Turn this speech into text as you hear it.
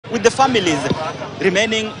with the families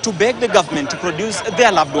remaining to beg the government to produce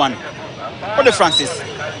their loved one. Ole Francis,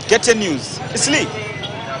 KTN News, Isli,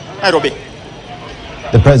 Nairobi.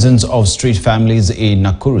 The presence of street families in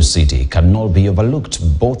Nakuru City cannot be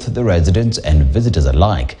overlooked. Both the residents and visitors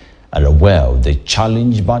alike are aware of the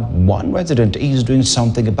challenge, but one resident is doing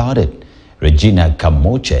something about it. Regina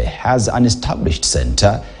Kamoche has an established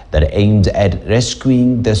center that aims at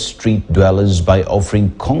rescuing the street dwellers by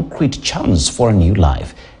offering concrete chance for a new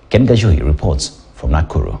life. Ken Gajohi reports from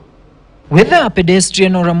Nakuru. Whether a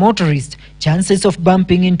pedestrian or a motorist, chances of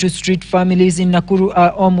bumping into street families in Nakuru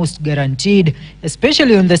are almost guaranteed,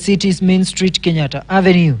 especially on the city's main street, Kenyatta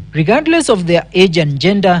Avenue. Regardless of their age and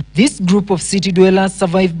gender, this group of city dwellers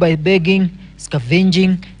survive by begging,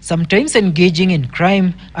 scavenging, sometimes engaging in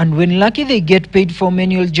crime, and when lucky they get paid for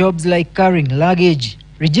menial jobs like carrying luggage.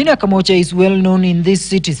 Regina Kamoche is well known in these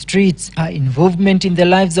city streets. Her involvement in the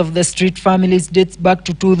lives of the street families dates back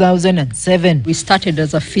to 2007. We started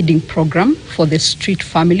as a feeding program for the street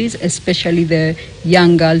families, especially the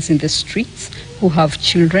young girls in the streets who have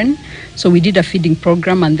children. So we did a feeding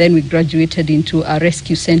program and then we graduated into a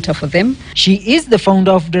rescue center for them. She is the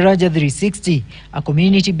founder of Daraja 360, a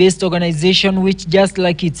community-based organization which, just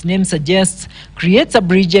like its name suggests, creates a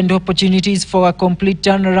bridge and opportunities for a complete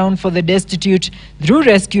turnaround for the destitute through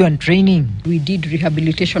rescue and training. We did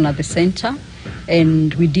rehabilitation at the center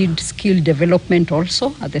and we did skill development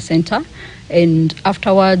also at the center. And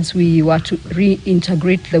afterwards we were to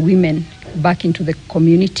reintegrate the women back into the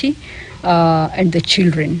community. And the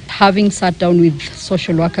children. Having sat down with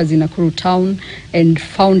social workers in Nakuru town and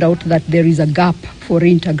found out that there is a gap for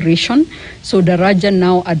reintegration. So Daraja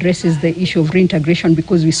now addresses the issue of reintegration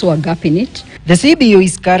because we saw a gap in it. The CBO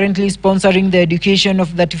is currently sponsoring the education of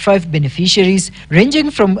 35 beneficiaries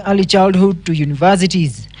ranging from early childhood to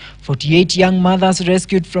universities. 48 young mothers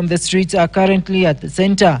rescued from the streets are currently at the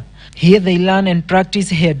center. Here they learn and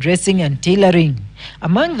practice hairdressing and tailoring.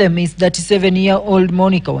 Among them is 37-year-old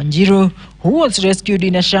Monica Wanjiru, who was rescued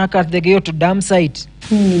in a shack at the Gyoto dam site.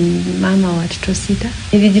 Ni mama wa watoto 6.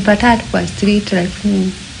 Nilijipata kwa street,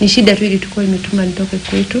 lakini ni shida tu ilikuwa imetuma nitoke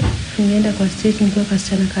kwetu. Nimeenda kwa street nikiwa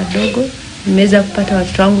kasichana kadogo. Nimeweza kupata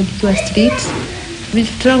watoto wangu nikiwa street.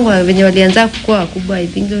 Watoto wangu wenye walianza kukua wakubwa, I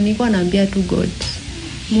think nilikuwa naambia tu God,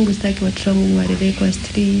 Mungu, sitaki watoto wangu niwalee kwa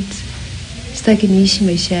street. Sitaki niishi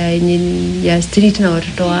maisha ya street na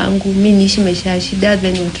watoto wangu. Mimi niishi maisha ya shida,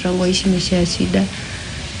 then watoto wangu waishi maisha ya shida.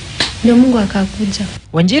 Ndio Mungu akakuja.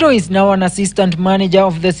 Wanjiru is now an assistant manager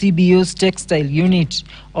of the CBO's textile unit.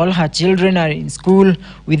 All her children are in school,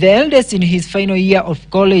 with the eldest in his final year of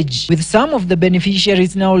college. With some of the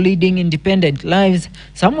beneficiaries now leading independent lives,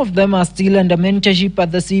 some of them are still under mentorship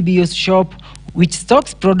at the CBO's shop, which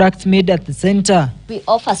stocks products made at the center. We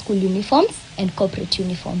offer school uniforms and corporate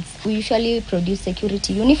uniforms. We usually produce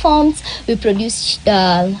security uniforms, we produce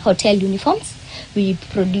hotel uniforms, we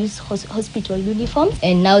produce hospital uniforms,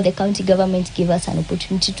 and now the county government give us an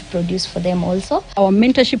opportunity to produce for them also. Our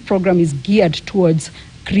mentorship program is geared towards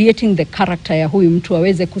creating the character ya huyu mtu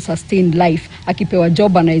aweze kusustain life. Akipewa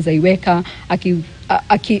job anaweza iweka,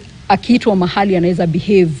 akiitwa mahali anaweza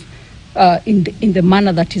behave in the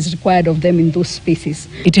manner that is required of them in those spaces.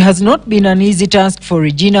 It has not been an easy task for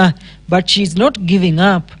Regina, but she's not giving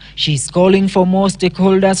up. She's calling for more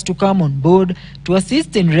stakeholders to come on board to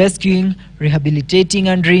assist in rescuing, rehabilitating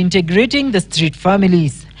and reintegrating the street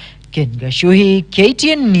families. Ken Gashuhi,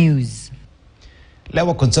 KTN News.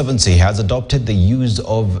 Lewa Conservancy has adopted the use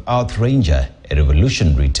of Earth Ranger, a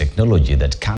revolutionary technology that can